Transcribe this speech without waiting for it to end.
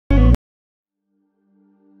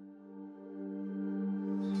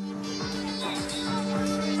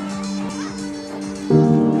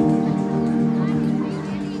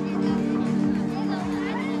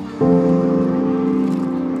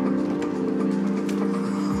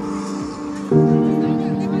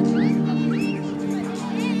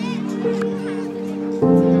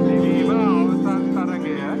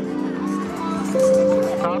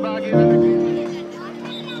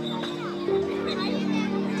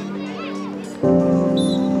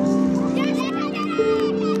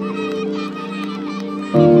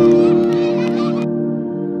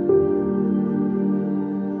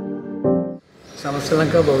ශ්‍රී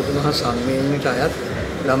ලංකා බෞද්ධ මහා සම්මේලනයට අයත්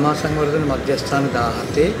ළමා සංවර්ධන මධ්‍යස්ථාන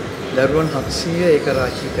 17 දරුවන් 700 ඒක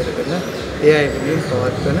රාශී කරගෙන ඒ අය වෙනුවෙන්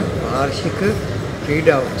පවත්වන වාර්ෂික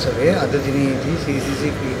ක්‍රීඩා උත්සවය අද දිනේදී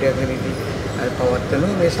CCC ක්‍රීඩාංගණයේදී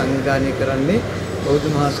පවත්වන මේ සංවිධානය කරන්නේ බෞද්ධ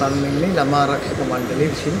මහා සම්මේලනයේ ළමා ආරක්ෂක මණ්ඩලය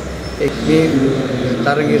විසින් මේ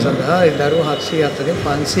තරගය සඳහා ඒ දරුවෝ 704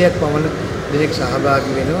 500ක් පමණ දෙනෙක්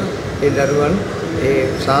සහභාගී වෙනවා. ඒ දරුවන් ඒ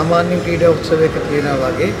සාමාන්‍ය ක්‍රීඩා උත්සවයක තියෙනා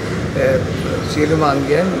වගේ සියලුම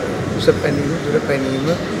අංගයන් උස පැනීම, දුර පැනීම,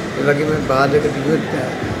 ඒ වගේම බාධක දිග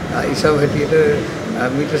ඉසව හැටියට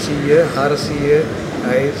මීටර 100, 400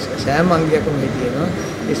 සෑම අංගයකම තියෙනවා.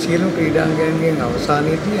 ඒ සියලු ක්‍රීඩාංගයන්ගෙන්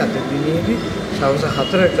අවසානයේදී අද දිනේදී සවස්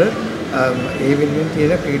 4ට ඒ වෙනුවෙන්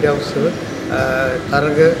තියෙන ක්‍රීඩා උත්සව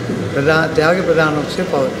තරග ත්‍යාග ප්‍රදානෝත්සවය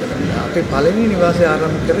පවත්වනවා. අපේ පළවෙනි නිවාසය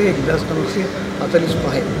ආරම්භ කරේ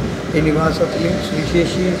 1945. ඒ නිවාස තුළින්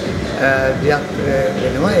සුවිශේෂී දෙයක්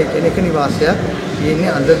වෙනවා. ඒ කියන්නේ එක නිවාසයක්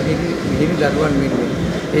තියෙන්නේ අඳ මිහිරි දරුවන් වෙනුවෙන්.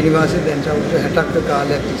 ඒ නිවාසයේ දැන් අවුරුදු 60ක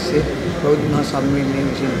කාලයක් තිස්සේ බෞද්ධ මහා සම්මේලනයේ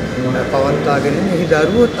විසින් පවත්වාගෙන මේ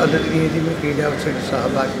දරුවෝත් අද දිනේදී මේ ක්‍රීඩා උත්සවයට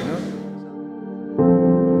සහභාගී වෙනවා.